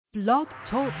Blog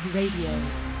Talk Radio.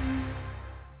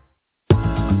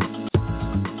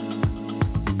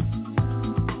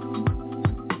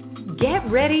 Get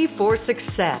ready for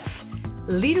success.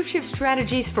 Leadership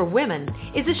Strategies for Women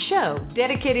is a show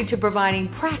dedicated to providing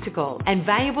practical and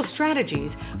valuable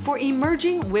strategies for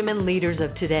emerging women leaders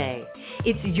of today.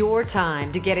 It's your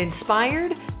time to get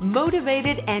inspired,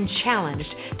 motivated, and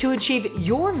challenged to achieve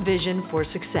your vision for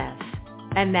success.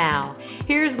 And now,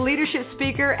 here's leadership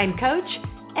speaker and coach,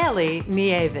 Ellie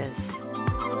Nieves.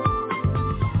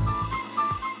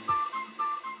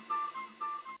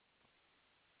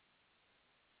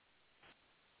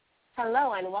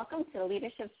 Hello and welcome to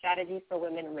Leadership Strategies for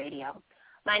Women Radio.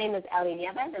 My name is Ellie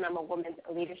Nieves and I'm a women's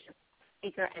leadership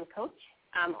speaker and coach.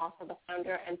 I'm also the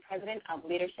founder and president of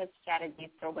Leadership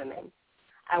Strategies for Women.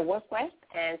 I work with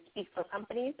and speak for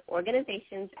companies,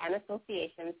 organizations, and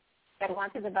associations that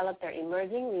want to develop their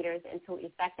emerging leaders into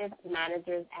effective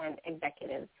managers and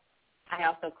executives. I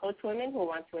also coach women who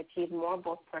want to achieve more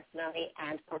both personally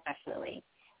and professionally.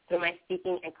 Through my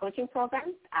speaking and coaching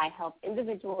programs, I help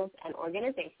individuals and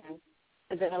organizations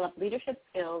to develop leadership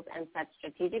skills and set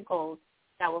strategic goals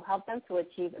that will help them to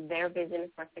achieve their vision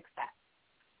for success.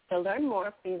 To learn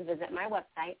more, please visit my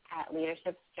website at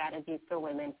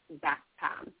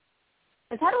leadershipstrategiesforwomen.com.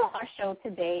 The title of our show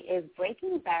today is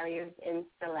Breaking Barriers in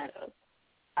Stilettos.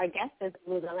 Our guest is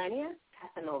Luzelenia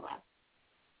Casanova.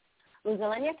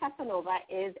 Luzelenia Casanova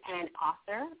is an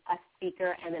author, a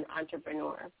speaker, and an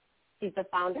entrepreneur. She's the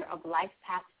founder of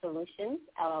LifePath Solutions,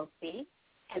 LLC,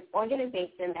 an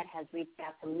organization that has reached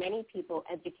out to many people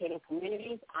educating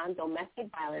communities on domestic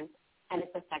violence and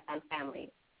its effect on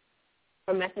families.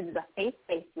 Her message is a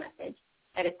faith-based message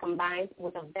that is combined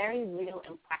with a very real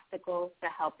and practical to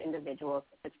help individuals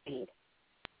succeed.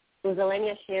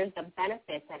 Luzelenia shares the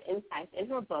benefits and insights in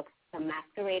her book, The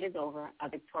Masquerade is Over, A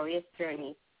Victorious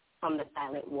Journey from the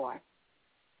Silent War.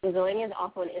 Luzelenia is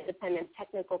also an independent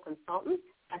technical consultant,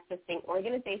 assisting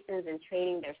organizations in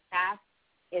training their staff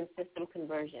in system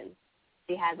conversion.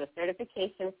 She has a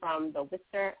certification from the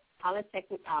Worcester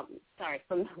Polytechnic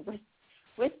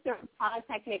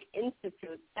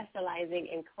Institute, specializing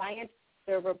in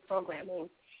client-server programming,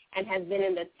 and has been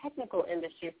in the technical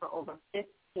industry for over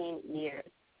 15 years.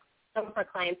 Some of her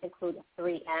clients include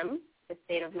 3M, the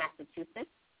state of Massachusetts,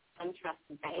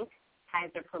 SunTrust Bank,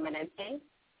 Kaiser Permanente,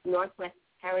 Northwest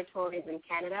Territories in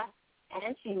Canada,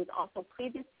 and she was also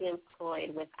previously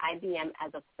employed with IBM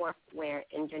as a software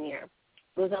engineer.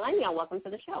 Luzelenia, welcome to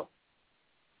the show.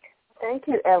 Thank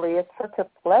you, Ellie. It's such a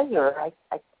pleasure.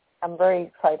 I'm very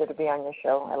excited to be on your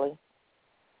show, Ellie.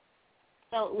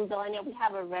 So, Luzelenia, we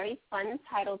have a very fun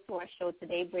title to our show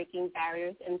today, Breaking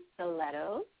Barriers in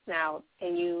Stilettos. Now,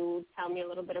 can you tell me a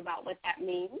little bit about what that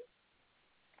means?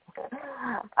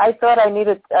 I thought I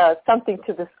needed something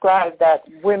to describe that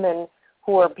women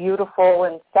who are beautiful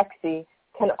and sexy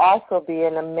can also be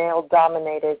in a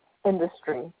male-dominated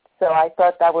industry. So I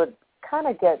thought that would kind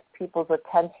of get people's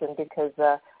attention because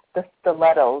the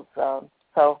stilettos.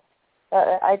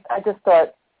 I just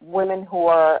thought women who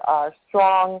are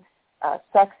strong,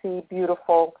 sexy,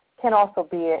 beautiful can also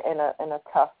be in a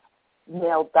tough,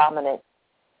 male-dominant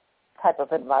type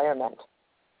of environment.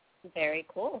 Very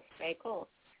cool. Very cool.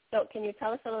 So can you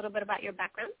tell us a little bit about your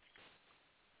background?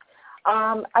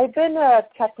 I've been a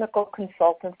technical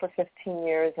consultant for 15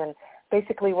 years, and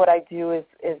basically what I do is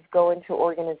go into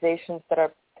organizations that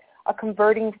are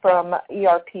converting from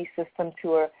ERP system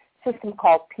to a system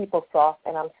called PeopleSoft,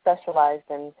 and I'm specialized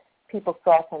in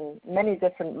PeopleSoft and many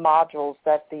different modules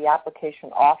that the application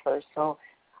offers. So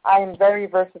I am very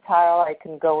versatile. I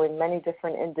can go in many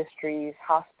different industries,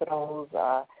 hospitals,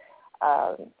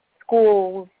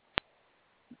 schools,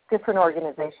 different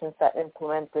organizations that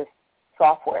implement this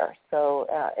software. So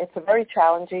it's a very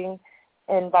challenging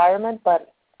environment,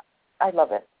 but I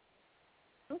love it.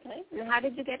 Okay. And how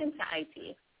did you get into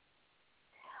IT?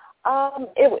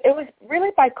 It was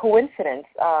really by coincidence.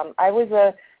 I was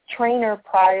a trainer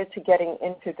prior to getting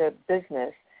into the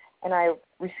business, and I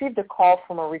received a call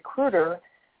from a recruiter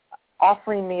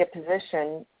offering me a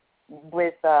position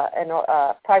with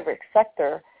a private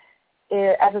sector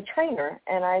as a trainer,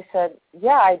 and I said,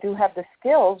 yeah, I do have the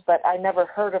skills, but I never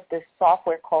heard of this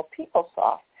software called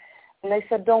PeopleSoft. And they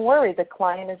said, don't worry, the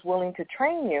client is willing to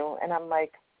train you. And I'm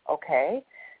like, okay.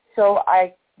 So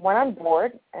I went on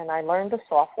board, and I learned the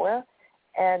software,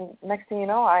 and next thing you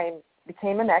know, I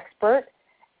became an expert,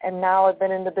 and now I've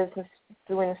been in the business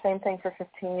doing the same thing for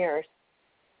 15 years.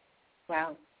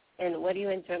 Wow. And what do you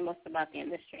enjoy most about the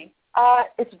industry?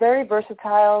 It's very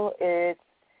versatile.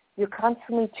 You're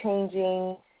constantly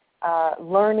changing,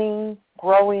 learning,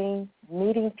 growing,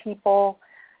 meeting people.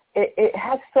 it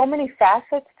has so many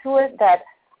facets to it that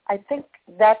I think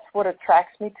that's what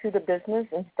attracts me to the business,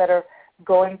 instead of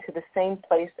going to the same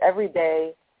place every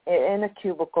day in a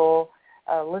cubicle,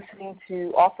 listening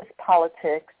to office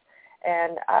politics.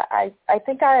 And I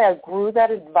think I outgrew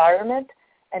that environment,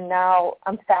 and now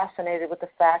I'm fascinated with the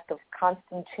fact of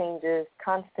constant changes,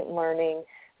 constant learning,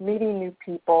 meeting new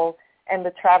people, and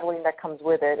the traveling that comes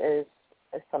with it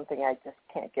is something I just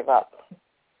can't give up.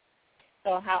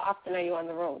 So how often are you on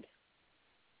the road?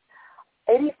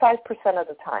 85% of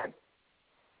the time.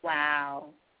 Wow.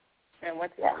 And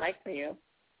what's that like for you?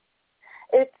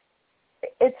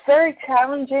 It's very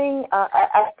challenging.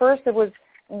 At first,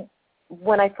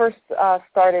 when I first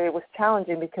started, it was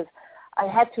challenging because I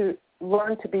had to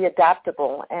learn to be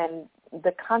adaptable, and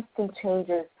the constant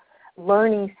changes,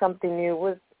 learning something new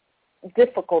was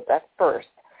difficult at first.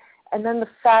 And then the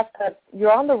fact that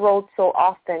you're on the road so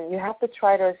often, you have to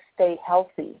try to stay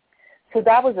healthy. So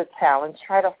that was a challenge,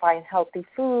 try to find healthy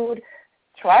food,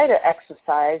 try to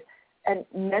exercise, and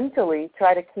mentally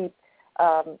try to keep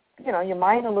your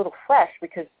mind a little fresh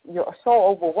because you're so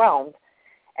overwhelmed.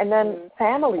 And then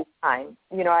family time.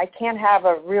 I can't have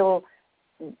a real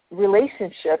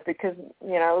relationship because,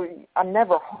 I'm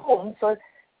never home. So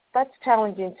that's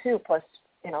challenging too. Plus,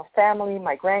 family,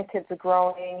 my grandkids are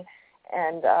growing.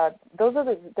 And those are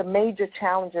the major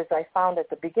challenges I found at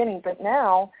the beginning. But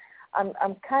now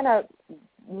I'm kind of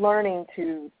learning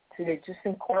to just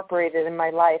incorporate it in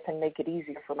my life and make it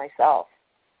easier for myself.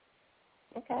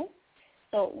 Okay.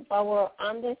 So while we're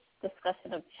on this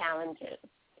discussion of challenges,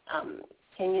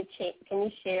 can you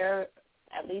share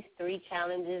at least 3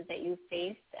 challenges that you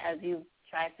faced as you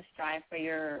tried to strive for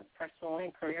your personal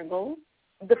and career goals?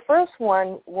 The first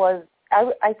one was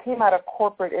I came out of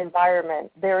corporate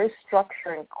environment. There is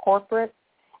structure in corporate,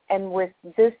 and with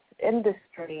this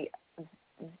industry,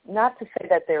 not to say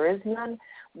that there is none,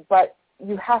 but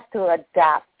you have to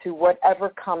adapt to whatever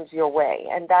comes your way,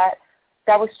 and that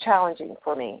was challenging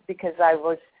for me because I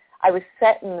was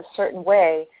set in a certain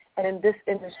way, and in this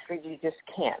industry you just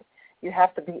can't. You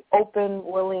have to be open,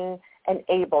 willing, and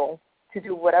able to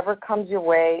do whatever comes your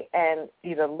way and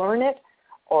either learn it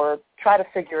or try to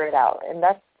figure it out. And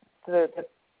that's the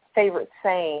favorite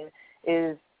saying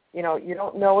is, you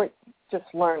don't know it, just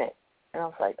learn it. And I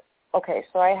was like, okay,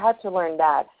 so I had to learn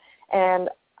that. And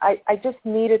I just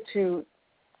needed to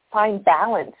find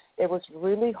balance. It was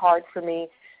really hard for me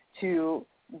to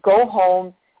go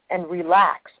home and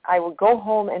relax. I would go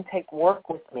home and take work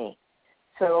with me.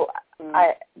 So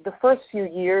the first few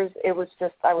years, it was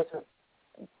just I was a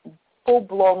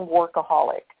full-blown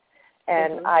workaholic.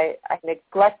 And I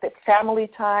neglected family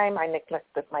time. I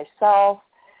neglected myself.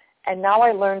 And now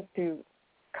I learned to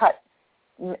cut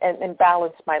and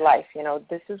balance my life.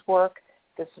 This is work,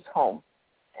 this is home.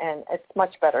 And it's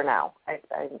much better now.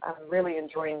 I'm really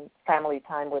enjoying family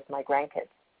time with my grandkids.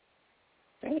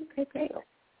 Great.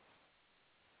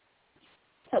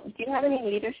 So do you have any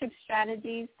leadership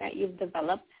strategies that you've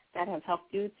developed that have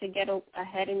helped you to get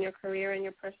ahead in your career and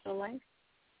your personal life?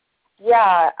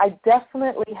 Yeah, I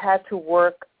definitely had to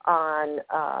work on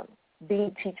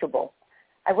being teachable.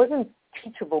 I wasn't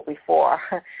teachable before.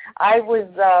 I was,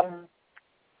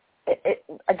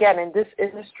 again, in this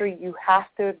industry, you have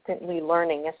to be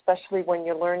learning, especially when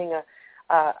you're learning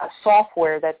a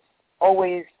software that's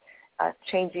always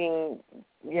changing.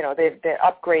 They're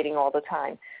upgrading all the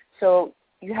time. So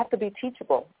you have to be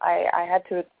teachable. I had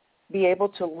to be able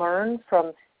to learn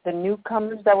from the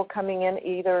newcomers that were coming in,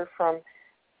 either from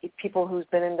people who's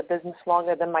been in the business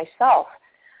longer than myself.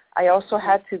 I also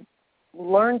had to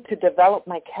learn to develop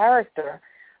my character.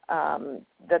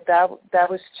 That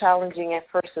was challenging at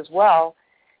first as well,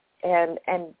 and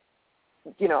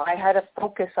I had to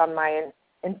focus on my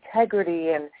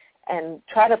integrity and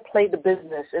try to play the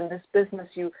business. In this business,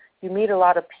 you meet a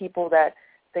lot of people that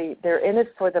they're in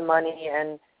it for the money,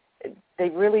 and they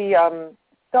really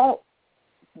don't.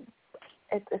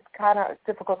 It's kind of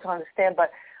difficult to understand,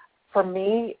 but for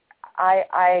me,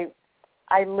 I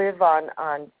live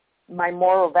on my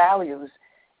moral values,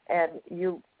 and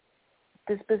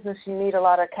this business, you need a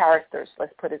lot of characters,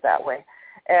 let's put it that way.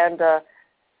 And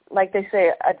like they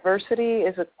say, adversity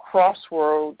is a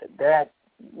crossroad that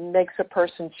makes a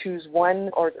person choose one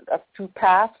or 2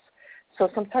 paths. So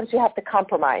sometimes you have to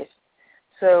compromise.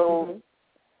 So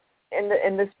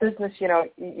in this business,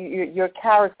 your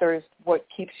character is what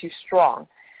keeps you strong.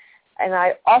 And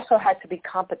I also had to be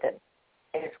competent.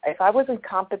 If I wasn't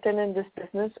competent in this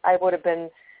business, I would have been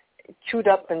chewed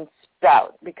up and spit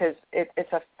out because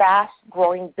it's a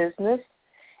fast-growing business,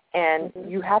 and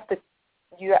you have to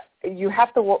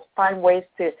find ways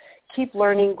to keep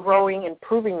learning, growing,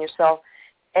 improving yourself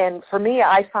And for me,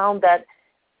 I found that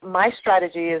my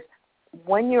strategy is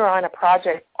when you're on a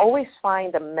project, always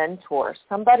find a mentor,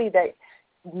 somebody that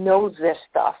knows this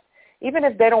stuff. Even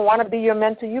if they don't want to be your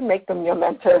mentor, you make them your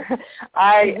mentor.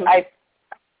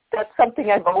 That's something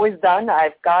I've always done.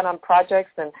 I've gone on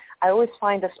projects, and I always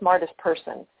find the smartest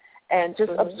person and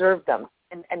just observe them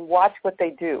and watch what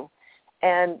they do.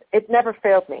 And it never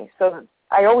failed me. So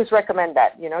I always recommend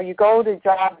that. You know, you go to a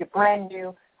job, you're brand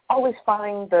new, always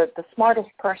find the smartest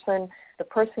person, the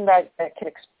person that can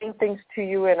explain things to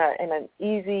you in an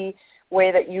easy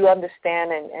way that you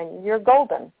understand, and you're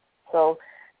golden. So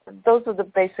those are the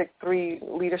basic 3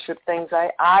 leadership things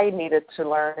I needed to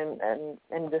learn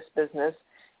in this business,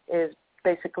 is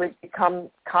basically become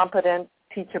competent,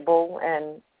 teachable,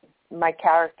 and my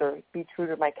character, be true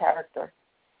to my character.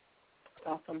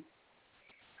 Awesome.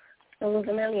 So,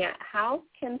 Luzelenia, how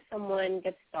can someone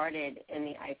get started in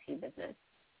the IT business?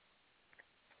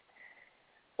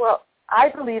 Well, I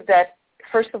believe that,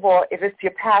 first of all, if it's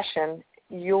your passion,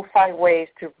 you'll find ways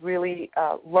to really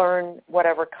learn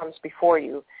whatever comes before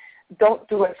you. Don't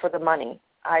do it for the money.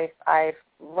 I've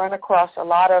run across a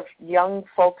lot of young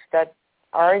folks that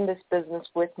are in this business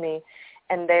with me,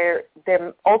 and their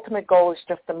ultimate goal is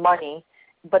just the money,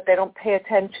 but they don't pay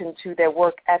attention to their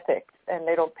work ethics, and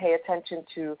they don't pay attention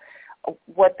to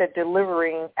what they're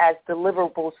delivering as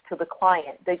deliverables to the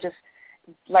client. They just,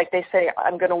 like they say,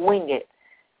 I'm going to wing it.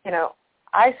 You know,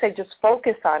 I say just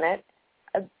focus on it.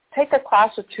 Take a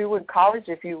class or 2 in college.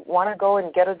 If you want to go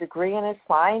and get a degree in it,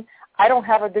 fine. I don't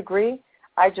have a degree.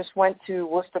 I just went to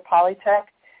Worcester Polytech,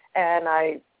 and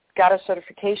I got a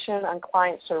certification on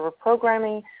client-server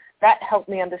programming. That helped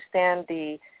me understand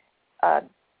the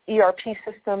ERP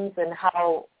systems and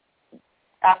how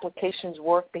applications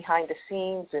work behind the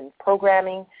scenes and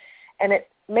programming. And it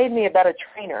made me a better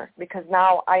trainer because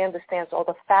now I understand all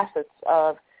the facets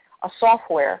of a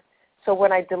software. So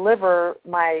when I deliver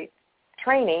my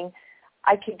training,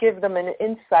 I could give them an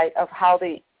insight of how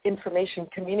the information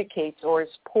communicates or is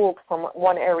pulled from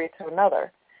one area to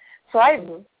another. So I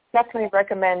definitely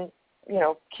recommend, you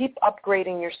know, keep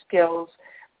upgrading your skills,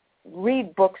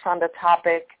 read books on the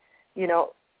topic, you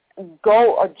know,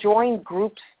 go or join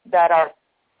groups that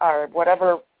are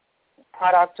whatever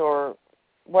product or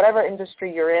whatever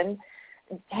industry you're in.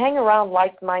 Hang around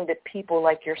like-minded people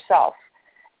like yourself.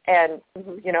 And,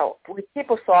 you know, with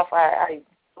PeopleSoft, I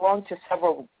belong to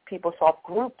several PeopleSoft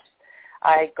groups.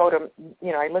 I go to,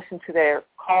 you know, I listen to their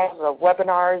calls or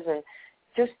webinars, and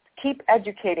just keep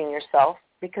educating yourself,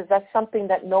 because that's something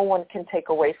that no one can take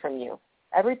away from you.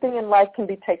 Everything in life can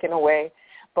be taken away,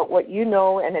 but what you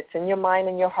know and it's in your mind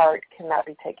and your heart cannot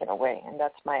be taken away, and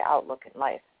that's my outlook in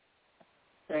life.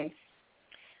 Nice.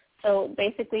 So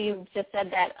basically you've just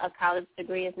said that a college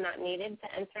degree is not needed to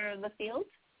enter the field?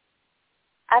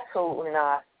 Absolutely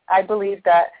not. I believe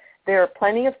that there are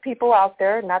plenty of people out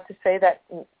there, not to say that,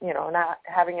 you know, not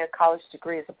having a college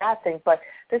degree is a bad thing, but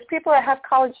there's people that have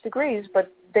college degrees,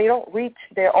 but they don't reach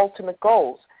their ultimate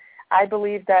goals. I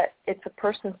believe that it's a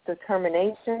person's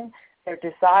determination, their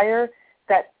desire,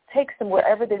 that takes them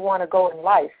wherever they want to go in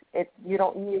life. You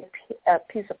don't need a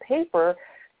piece of paper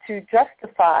to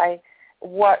justify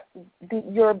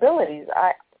your abilities.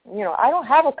 I don't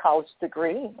have a college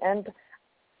degree, and,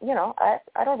 you know,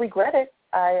 I don't regret it.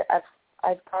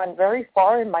 I've gone very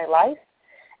far in my life,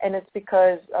 and it's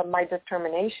because of my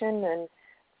determination and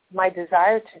my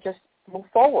desire to just move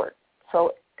forward.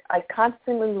 So I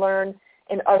constantly learn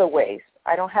in other ways.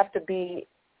 I don't have to be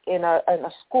in a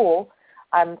school.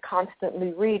 I'm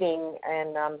constantly reading,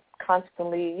 and I'm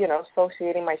constantly, you know,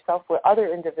 associating myself with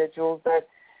other individuals that,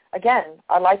 again,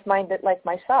 are like-minded like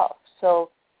myself.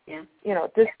 So, you know,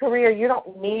 this career, you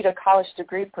don't need a college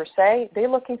degree per se. They're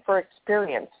looking for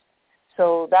experience.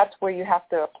 So that's where you have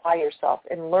to apply yourself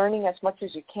in learning as much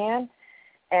as you can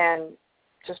and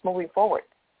just moving forward.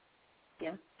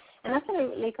 Yeah. And that's what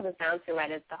it really comes down to,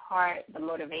 right, is the heart, the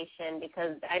motivation,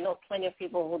 because I know plenty of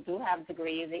people who do have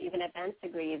degrees, even advanced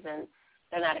degrees, and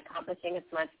they're not accomplishing as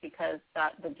much because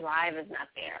the drive is not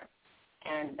there.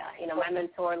 And, you know, my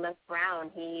mentor, Les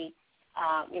Brown, he,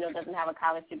 you know, doesn't have a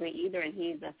college degree either, and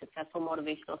he's a successful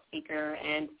motivational speaker.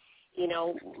 And, you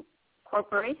know,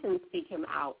 corporations seek him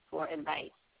out for advice.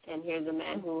 And here's a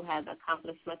man who has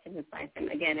accomplished much in his life.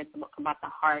 And, again, it's about the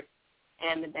heart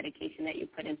and the dedication that you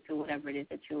put into whatever it is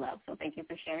that you love. So thank you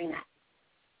for sharing that.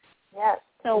 Yes,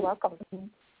 so you're welcome.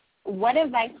 What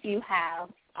advice do you have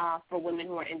for women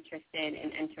who are interested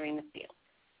in entering the field?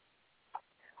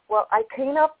 Well, I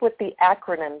came up with the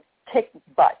acronym KICK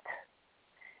BUTT,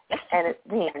 and it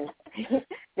means,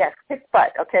 yes, kick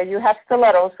butt, okay? You have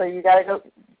stilettos, so you got to go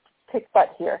kick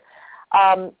butt here.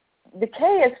 The K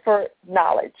is for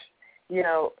knowledge.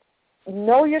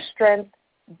 Know your strength,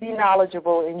 be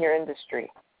knowledgeable in your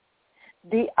industry.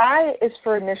 The I is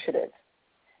for initiative.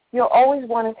 You'll always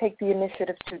want to take the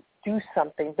initiative to do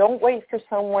something. Don't wait for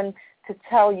someone to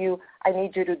tell you, I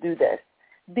need you to do this.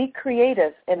 Be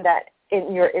creative in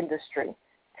your industry.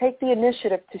 Take the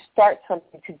initiative to start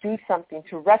something, to do something,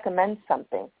 to recommend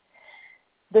something.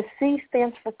 The C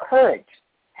stands for courage.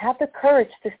 Have the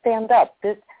courage to stand up.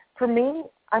 For me,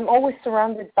 I'm always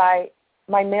surrounded by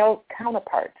my male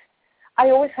counterparts. I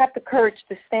always have the courage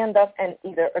to stand up and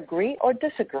either agree or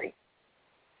disagree.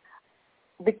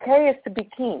 The K is to be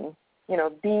keen.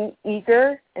 Be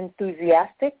eager,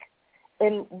 enthusiastic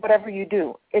in whatever you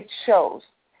do. It shows.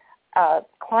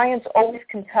 Clients always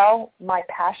can tell my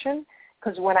passion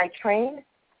because when I train,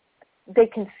 they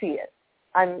can see it.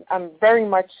 I'm very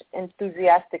much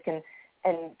enthusiastic in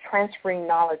transferring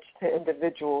knowledge to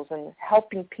individuals and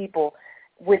helping people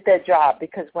with their job,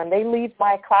 because when they leave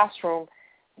my classroom,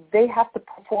 they have to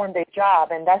perform their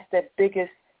job, and that's their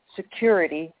biggest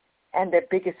security and their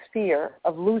biggest fear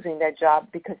of losing their job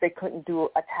because they couldn't do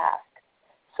a task.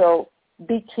 So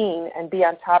be keen and be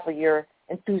on top of your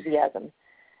enthusiasm.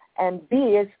 And B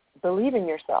is believe in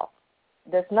yourself.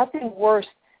 There's nothing worse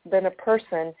than a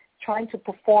person trying to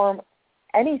perform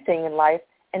anything in life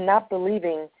and not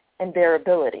believing in their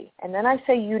ability. And then I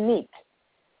say unique.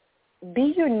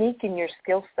 Be unique in your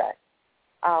skill set.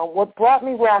 What brought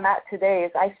me where I'm at today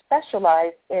is I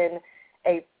specialize in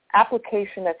a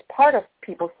application that's part of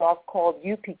PeopleSoft called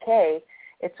UPK.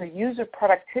 It's a user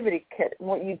productivity kit. And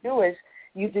what you do is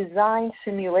you design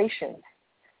simulations.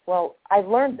 Well, I've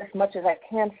learned as much as I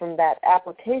can from that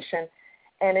application,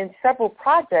 and in several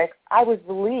projects, I was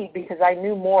the lead because I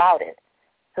knew more about it.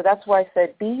 So that's why I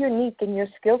said be unique in your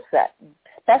skill set.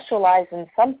 Specialize in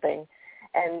something,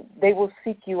 and they will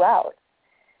seek you out.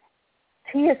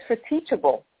 T is for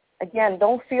teachable. Again,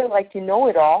 don't feel like you know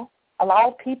it all.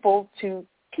 Allow people to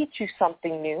teach you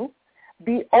something new.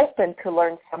 Be open to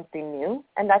learn something new,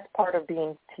 and that's part of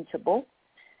being teachable.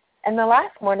 And the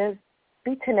last one is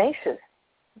be tenacious.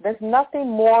 There's nothing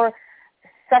more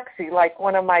sexy, like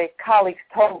one of my colleagues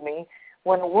told me,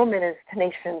 when a woman is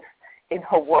tenacious in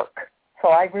her work. So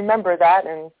I remember that,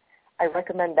 and I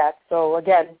recommend that. So,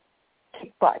 again,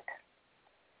 kick butt.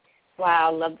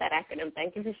 Wow, love that acronym.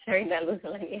 Thank you for sharing that,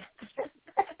 Luzelenia.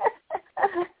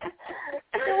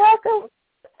 You're welcome.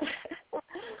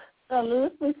 So,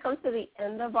 Luz, we've come to the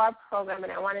end of our program,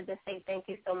 and I wanted to say thank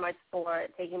you so much for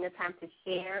taking the time to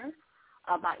share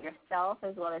about yourself,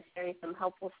 as well as sharing some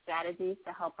helpful strategies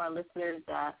to help our listeners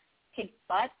kick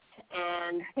butt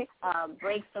and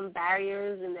break some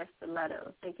barriers in their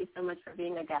stilettos. Thank you so much for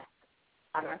being a guest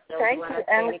on our show. Thank you. Want you. to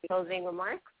say any closing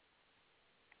remarks?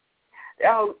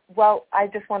 Oh, well, I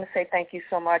just want to say thank you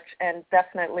so much, and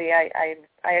definitely I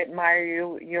admire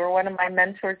you. You're one of my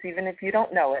mentors, even if you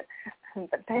don't know it.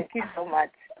 But thank you so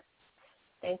much.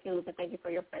 Thank you, Lupa. Thank you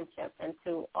for your friendship. And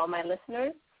to all my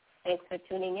listeners, thanks for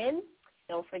tuning in.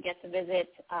 Don't forget to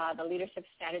visit the Leadership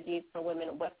Strategies for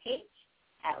Women webpage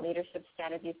at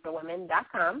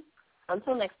leadershipstrategiesforwomen.com.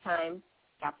 Until next time,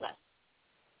 God bless.